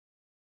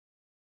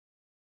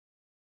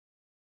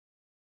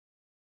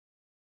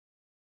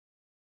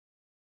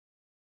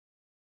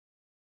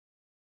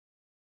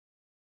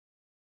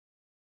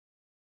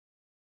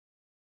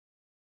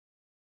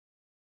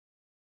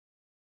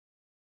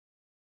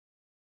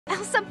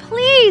Elsa,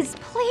 please,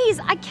 please,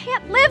 I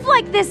can't live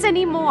like this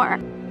anymore.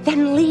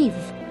 Then leave.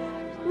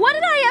 What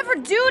did I ever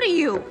do to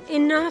you?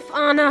 Enough,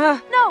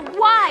 Anna. No,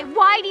 why?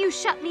 Why do you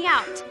shut me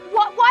out?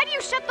 Why do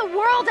you shut the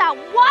world out?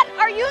 What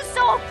are you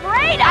so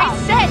afraid of? I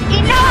said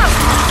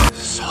enough!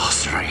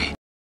 Sorcery.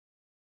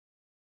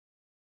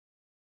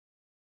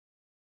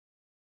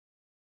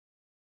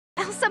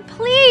 Elsa,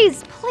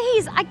 please,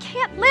 please, I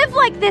can't live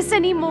like this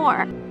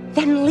anymore.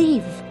 Then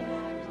leave.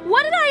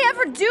 What did I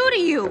ever do to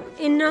you?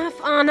 Enough,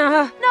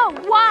 Anna. No,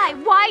 why?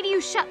 Why do you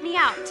shut me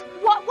out?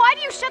 Why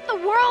do you shut the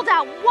world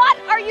out? What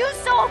are you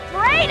so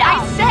afraid of?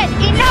 I said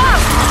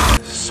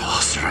enough!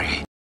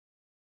 Sorcery.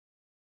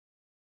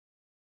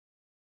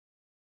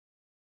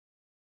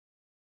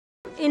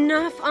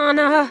 Enough,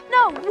 Anna.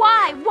 No,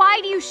 why? Why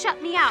do you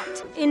shut me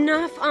out?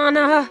 Enough,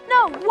 Anna.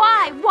 No,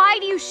 why? Why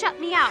do you shut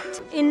me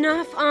out?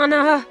 Enough,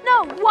 Anna.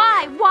 No,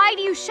 why? Why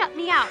do you shut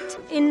me out?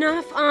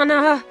 Enough,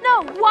 Anna.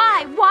 No,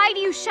 why? Why do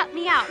you shut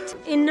me out?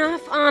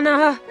 Enough,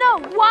 Anna. No,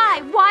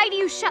 why? Why do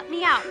you shut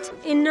me out?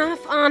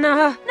 Enough,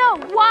 Anna. No,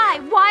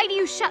 why? Why do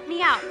you shut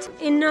me out?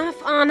 Enough,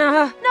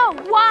 Anna. No,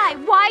 why?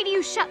 Why do you shut me out? Enough, Anna. No, why? Why do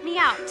you shut me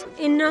out?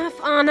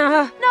 Enough,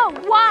 Anna. No,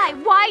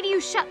 why? Why do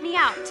you shut me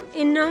out?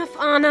 Enough,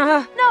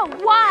 Anna. No,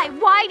 why?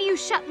 Why do you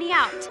shut me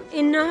out?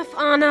 Enough,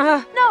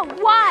 Anna. No,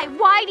 why?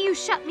 Why do you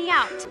shut me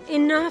out?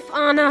 Enough,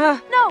 Anna.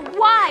 No,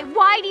 why?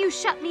 Why do you shut me out? Enough, Anna. No, why? Why do you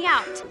shut me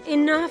out?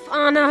 Enough,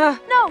 Anna.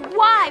 No,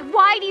 why?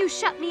 Why do you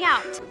shut me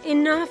out?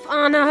 Enough,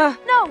 Anna.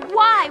 No,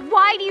 why?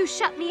 Why do you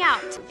shut me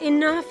out?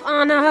 Enough,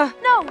 Anna.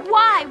 No,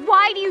 why?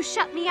 Why do you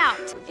shut me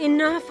out?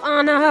 Enough,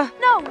 Anna.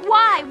 No,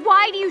 why?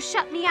 Why do you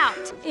shut me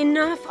out?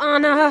 Enough,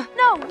 Anna.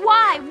 No,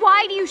 why?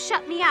 Why do you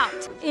shut me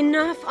out?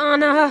 Enough,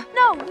 Anna.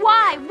 No,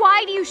 why?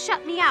 Why do you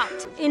shut me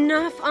out?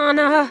 Enough,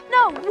 Anna.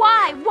 No, why?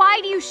 Why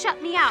do you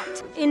shut me out?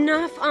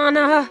 Enough,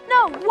 Anna. No,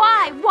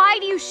 why? Why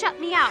do you shut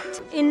me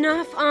out?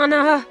 Enough,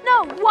 Anna.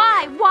 No,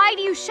 why? Why do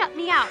you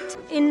shut me out?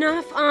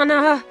 Enough,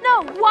 Anna. No,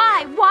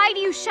 why? Why do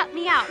you shut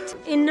me out?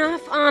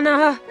 Enough,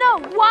 Anna. No,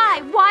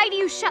 why? Why do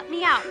you shut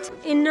me out?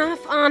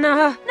 Enough,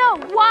 Anna. No,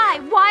 why?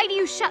 Why do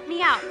you shut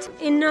me out?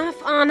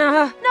 Enough,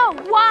 Anna. No,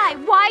 why?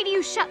 Why do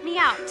you shut me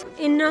out?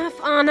 Enough,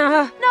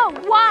 Anna. No,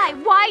 why?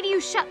 Why do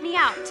you shut me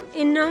out?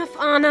 Enough,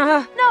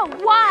 Anna. No,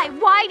 why?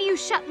 Why do you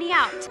shut me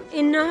out?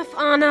 Enough,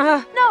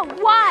 Anna. No,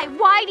 why?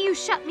 Why do you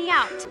shut me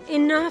out?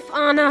 Enough,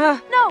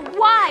 Anna. No,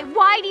 why?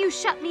 Why do you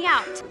shut me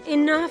out?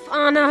 Enough,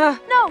 Anna.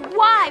 No,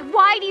 why?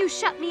 Why do you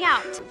shut me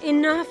out?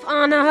 Enough,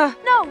 Anna.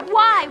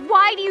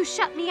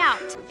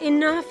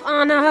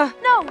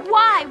 No,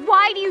 why?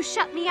 Why do you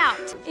shut me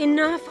out?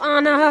 Enough,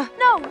 Anna.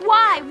 No,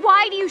 why?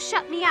 Why do you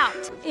shut me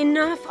out?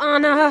 Enough,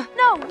 Anna.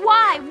 No,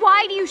 why? Why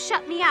do you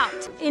shut me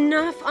out?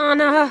 Enough,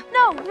 Anna.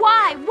 No,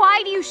 why?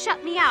 Why do you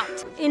shut me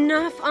out?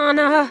 Enough,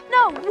 Anna.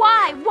 No,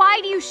 why? Why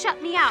do you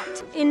shut me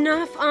out?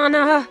 Enough,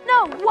 Anna.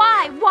 No,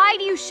 why? Why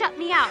do you shut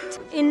me out?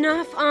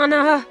 Enough,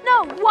 Anna.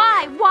 No,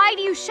 why? Why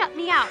do you shut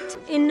me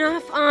out?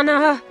 Enough,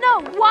 Anna. No,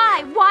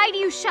 why? Why do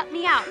you shut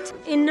me out?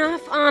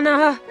 Enough,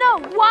 Anna. No,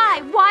 why?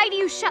 Why do you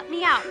shut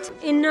me out?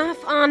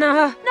 Enough,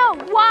 Anna. No,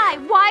 why?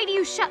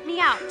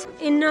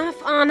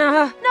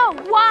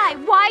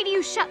 Why do you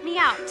shut me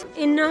out?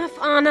 Enough,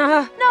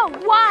 Anna. No,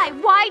 why?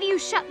 Why do you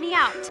shut me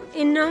out?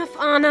 Enough,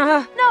 Anna.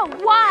 No,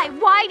 why?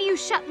 Why do you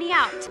shut me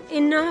out?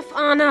 Enough,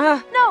 Anna.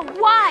 No,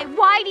 why?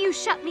 Why do you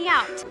shut me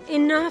out?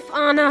 Enough,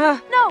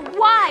 Anna. No,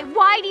 why?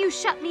 Why do you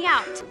shut me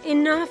out?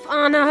 Enough,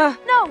 Anna.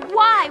 No,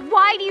 why?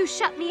 Why do you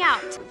shut me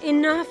out?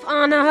 Enough,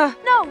 Anna.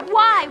 No,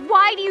 why?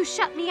 Why do you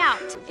shut me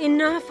out?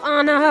 Enough,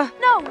 Anna.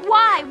 No,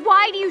 why?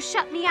 Why do you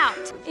shut me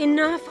out?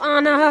 Enough,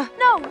 Anna.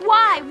 No,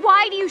 why?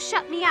 Why do you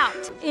shut me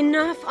out?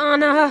 Enough,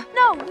 Anna.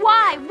 No,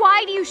 why?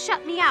 Why do you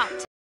shut me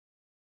out?